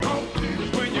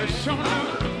sure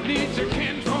enough need your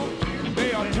kinfolk.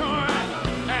 They'll turn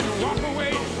and walk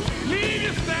away. Leave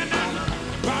you standing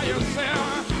by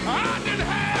yourself. I didn't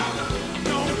have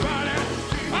nobody.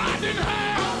 I didn't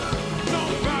have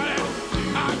nobody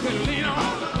I could lean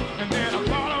on. And then I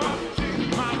thought of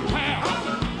my pal.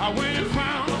 I went and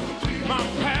found my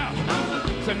pal.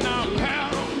 Said, now pal,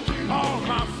 all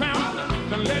my family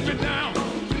done let me down.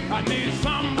 I need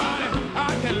somebody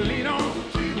I can lean on.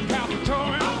 Pastor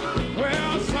told me,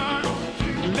 well, son,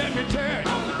 let me tell you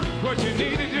what you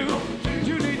need to do.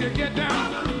 You need to get down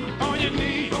on your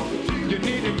knees. You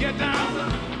need to get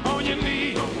down on your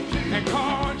knees and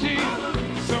call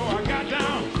Jesus. So I got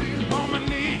down on my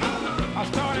knees. I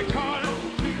started calling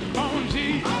on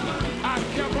Jesus. I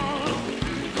kept on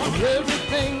calling.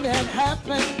 Everything that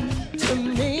happened to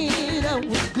me that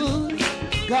was good,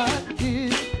 God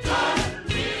did.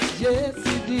 Yes,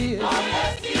 He did. Oh,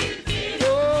 yes, He did.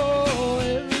 Oh,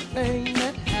 everything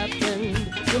that happened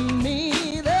to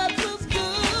me that was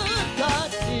good,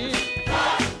 God did.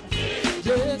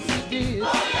 Yes, He did.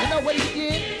 Oh, yes, you know what He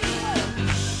did?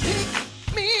 Pick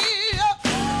me up,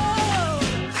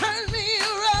 turn me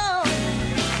around,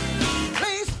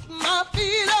 place my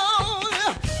feet on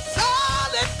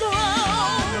solid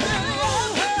ground.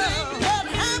 Everything that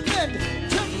happened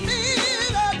to me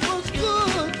that was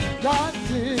good, God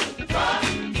did.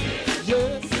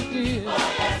 Yes, He did.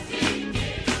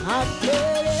 I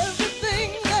said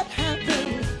everything that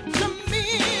happened to me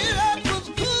that was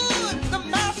good, the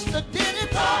Master did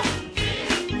it.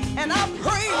 And I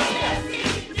praise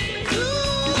you.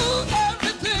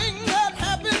 Everything that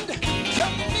happened to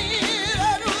me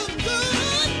that was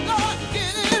good, God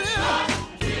did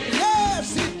it.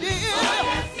 Yes, He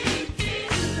did.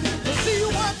 You see,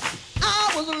 once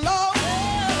I was lost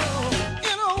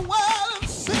in a world of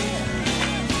sin,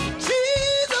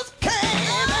 Jesus came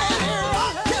and He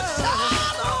rocked His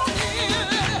soul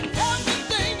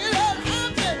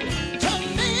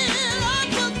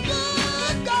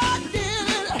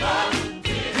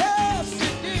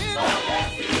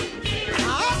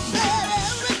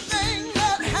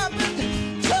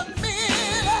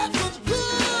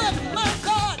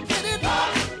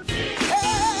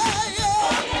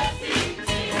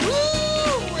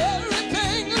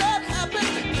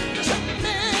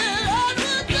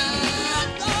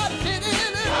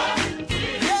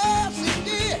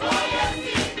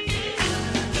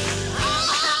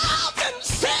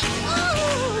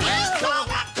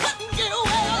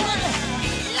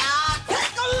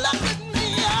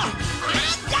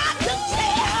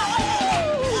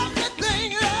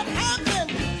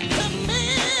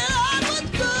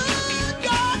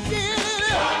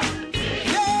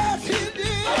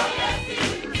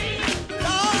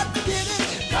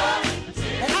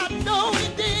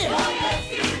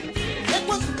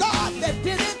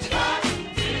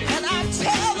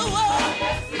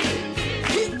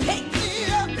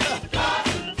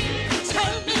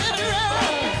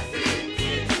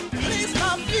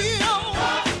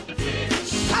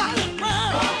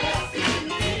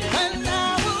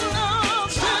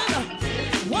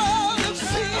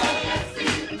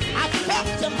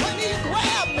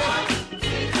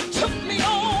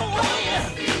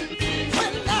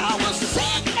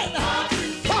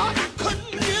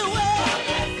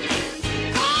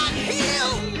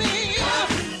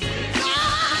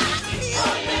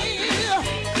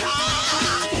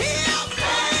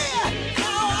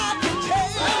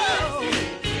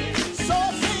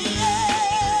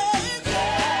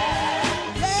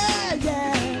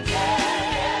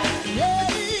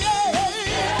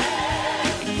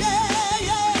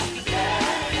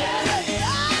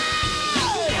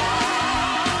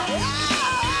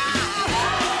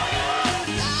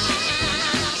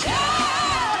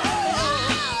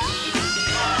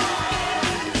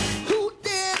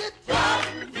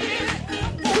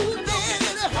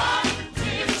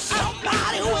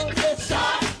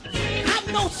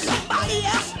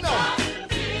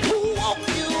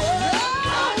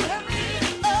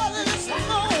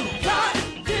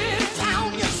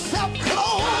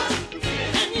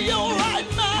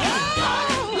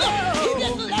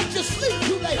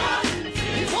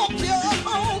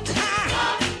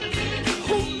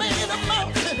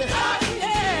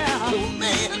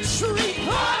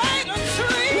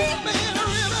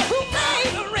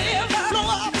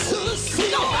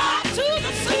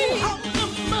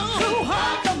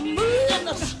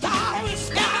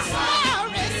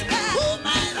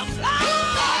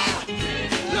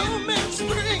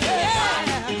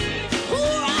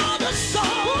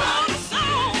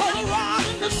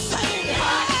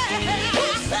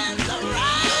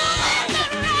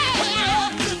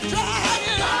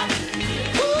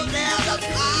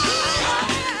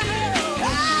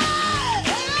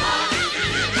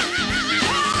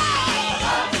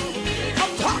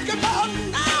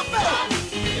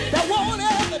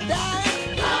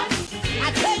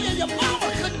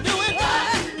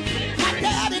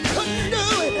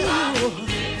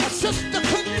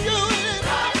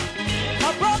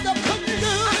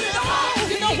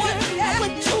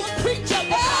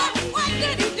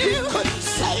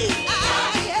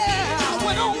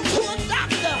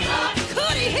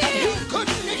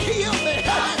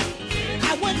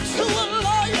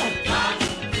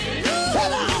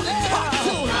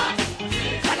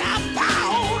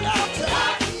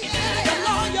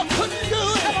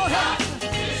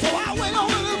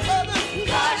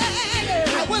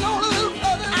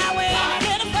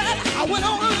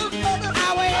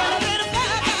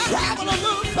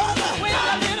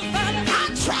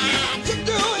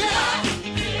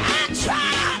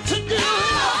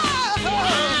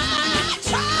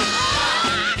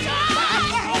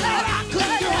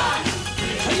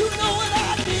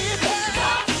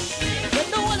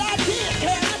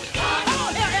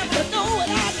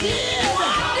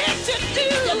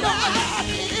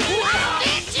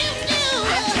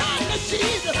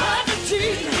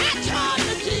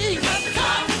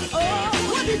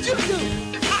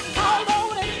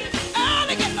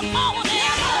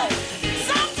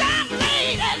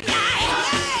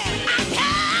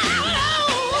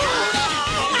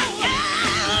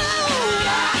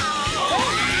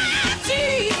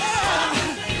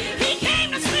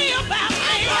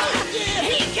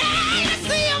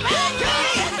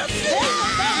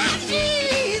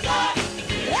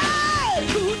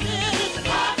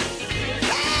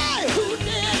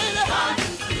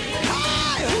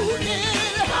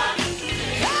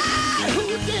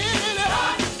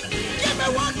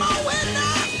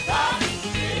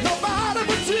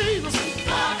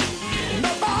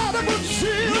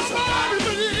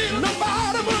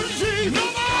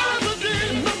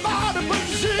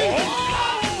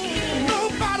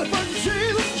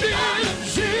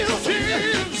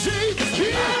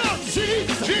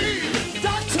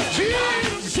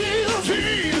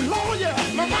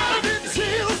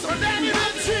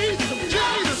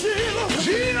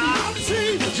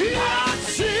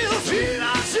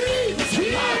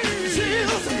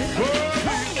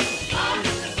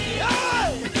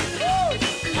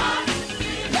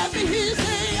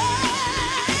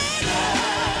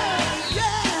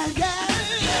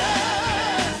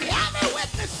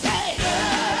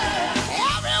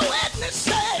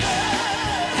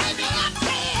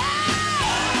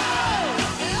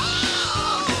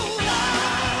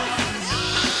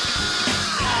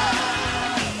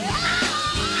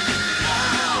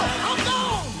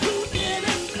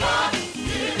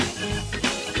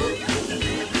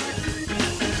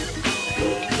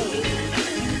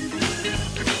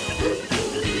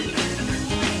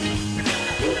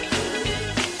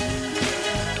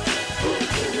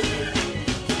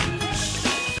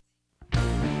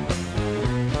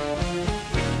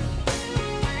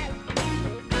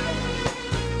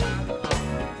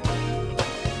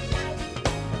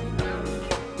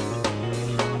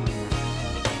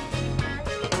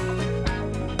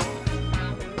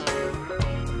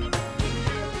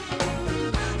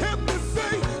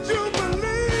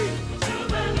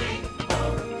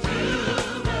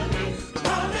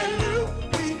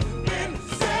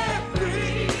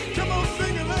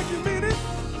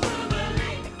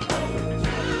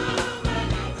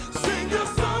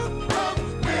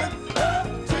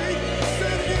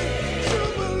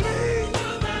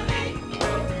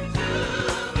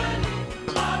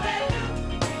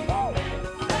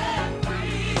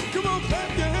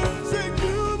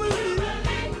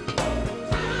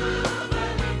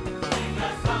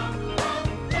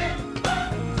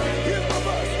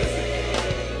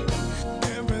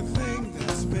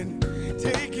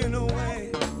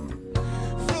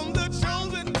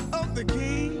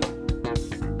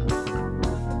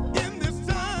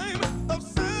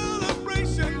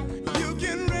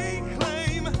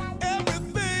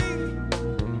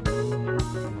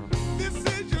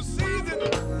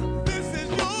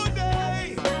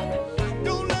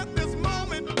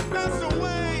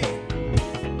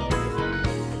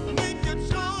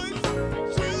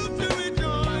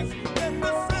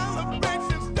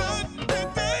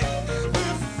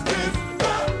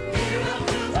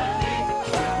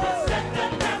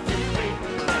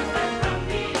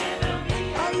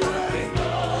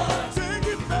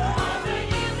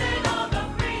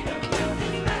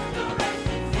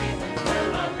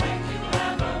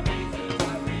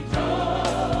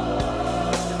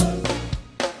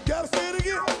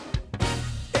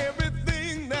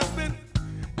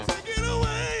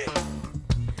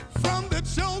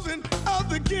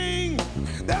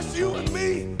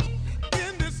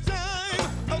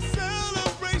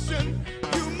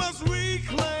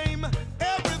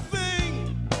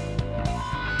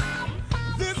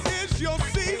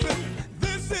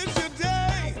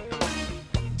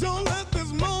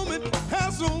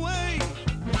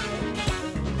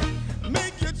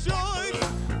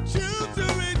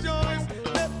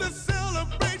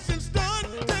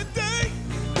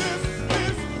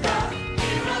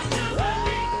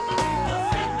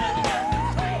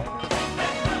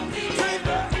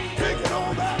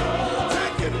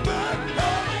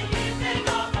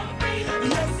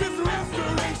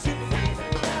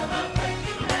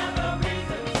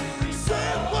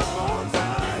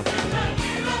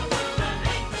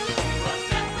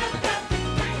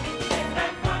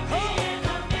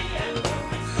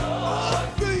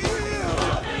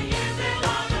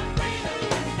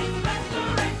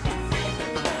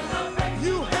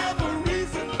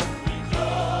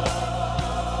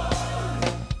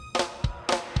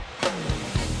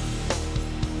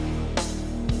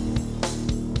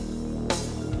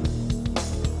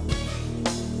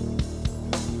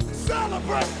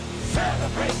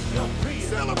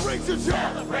Celebrate your joy.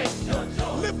 Celebrate your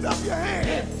joy. Lift up your hand.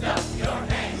 Lift up your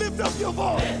hand. Lift up your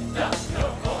voice. Lift up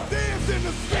your voice. Dance in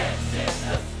the spirit. Dance in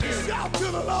the spirit. Shout to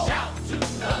the Lord. Shout to the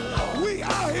Lord. We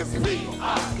are His people. We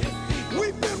are His people.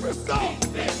 We've been restored.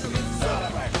 We've been restored.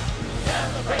 Celebrate.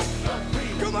 Celebrate your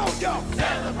freedom. Come on, y'all.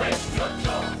 Celebrate your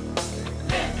joy.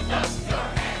 Lift up your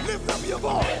hand. Lift up your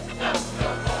voice. Lift up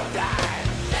your voice. Dance.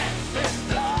 Dance in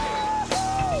the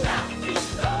spirit. Shout to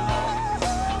the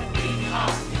Lord. We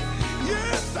are His people.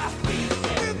 Yes,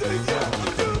 in the year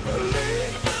of Jubilee.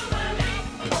 Jubilee,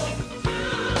 oh,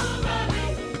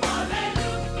 Jubilee,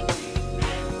 hallelujah, we've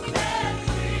been set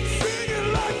free. Sing it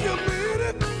like you mean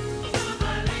it.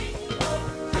 Jubilee, oh,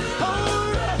 Jubilee.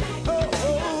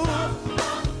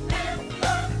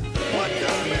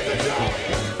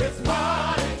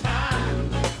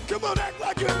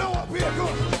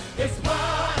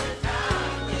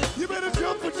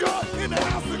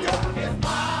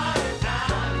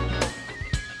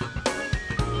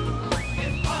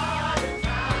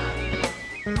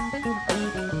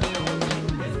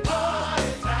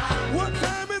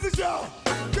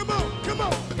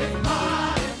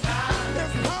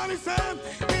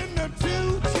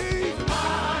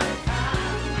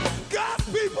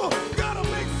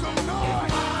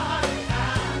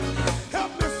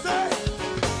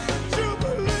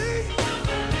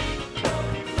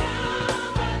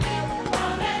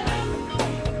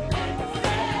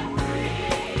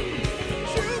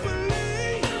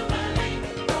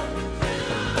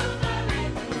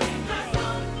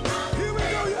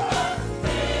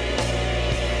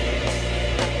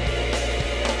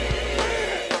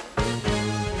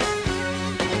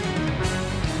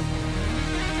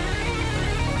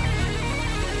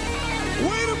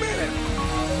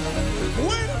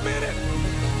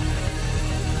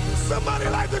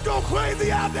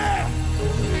 crazy out there.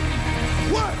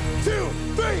 1, 2,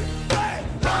 3, hey!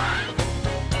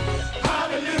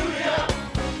 Hallelujah.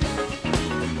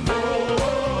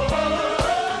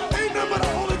 Oh, ain't nothing but a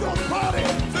Holy Ghost party.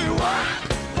 Say what?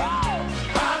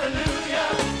 Hallelujah.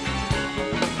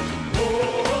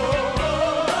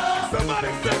 Oh, somebody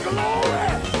say glory.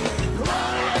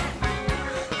 Glory.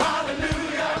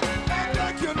 Hallelujah. Act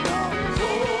like you know.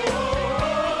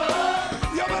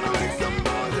 Oh, you better make some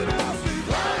noise in the house. Say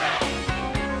glory.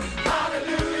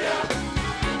 Hallelujah.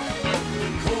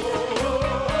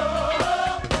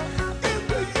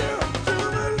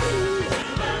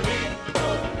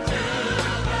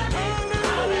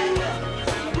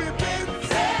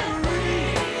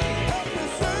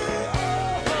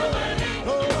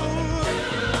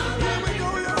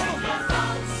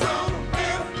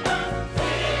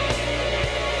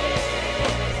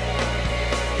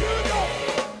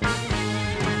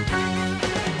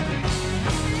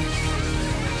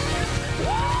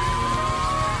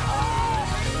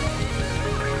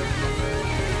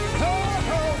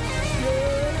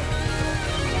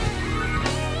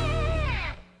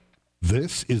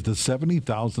 This is the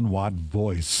 70,000-watt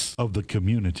voice of the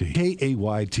community.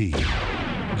 KAYT,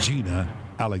 Gina,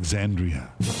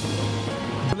 Alexandria.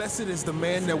 Blessed is the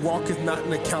man that walketh not in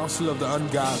the counsel of the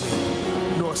ungodly,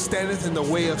 nor standeth in the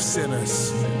way of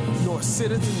sinners, nor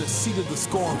sitteth in the seat of the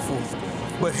scornful.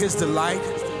 But his delight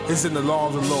is in the law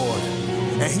of the Lord,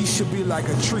 and he should be like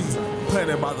a tree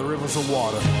planted by the rivers of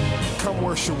water. Come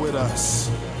worship with us.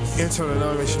 Internal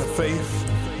Denomination of Faith,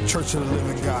 Church of the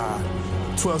Living God,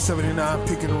 1279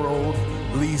 Pickens Road,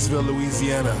 Leesville,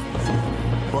 Louisiana,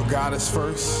 where God is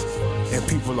first and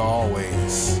people are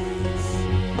always.